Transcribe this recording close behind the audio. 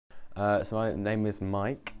So my name is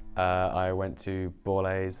Mike. I went to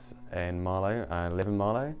Borlase in Marlow. I live in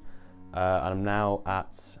Marlow. And I'm now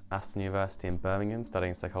at Aston University in Birmingham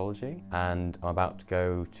studying psychology, and I'm about to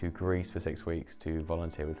go to Greece for 6 weeks to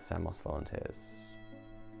volunteer with Samos volunteers.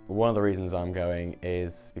 One of the reasons I'm going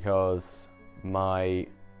is because my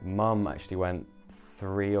mum actually went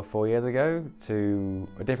 3 or 4 years ago to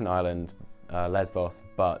a different island, Lesbos,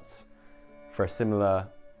 but for a similar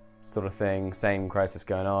sort of thing, same crisis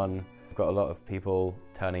going on. We've got a lot of people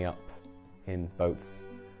turning up in boats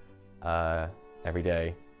every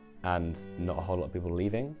day and not a whole lot of people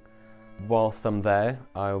leaving. Whilst I'm there,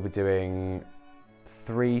 I will be doing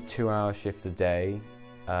 3 2-hour shifts a day,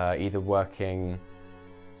 either working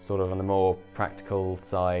sort of on the more practical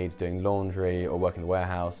side, doing laundry or working in the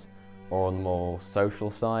warehouse, or on the more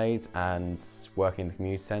social side and working in the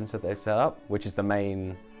community centre that they've set up, which is the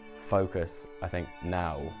main focus, I think,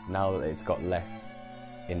 now that it's got less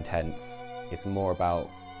intense. It's more about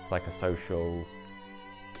psychosocial,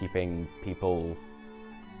 keeping people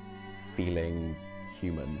feeling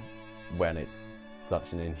human when it's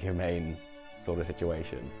such an inhumane sort of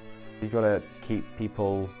situation. You've got to keep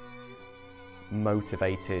people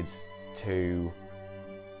motivated to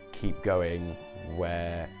keep going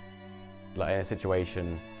where, like in a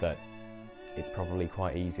situation that it's probably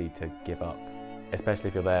quite easy to give up, especially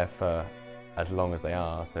if you're there for as long as they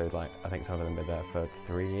are. So like, I think some of them have been there for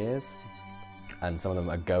 3 years and some of them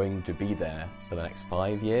are going to be there for the next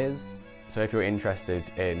 5 years. So if you're interested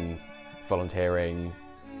in volunteering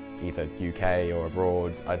either UK or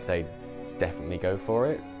abroad, I'd say definitely go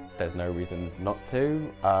for it. There's no reason not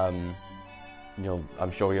to. I'm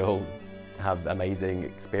sure you'll have amazing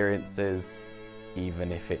experiences,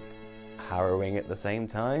 even if it's harrowing at the same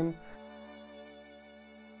time.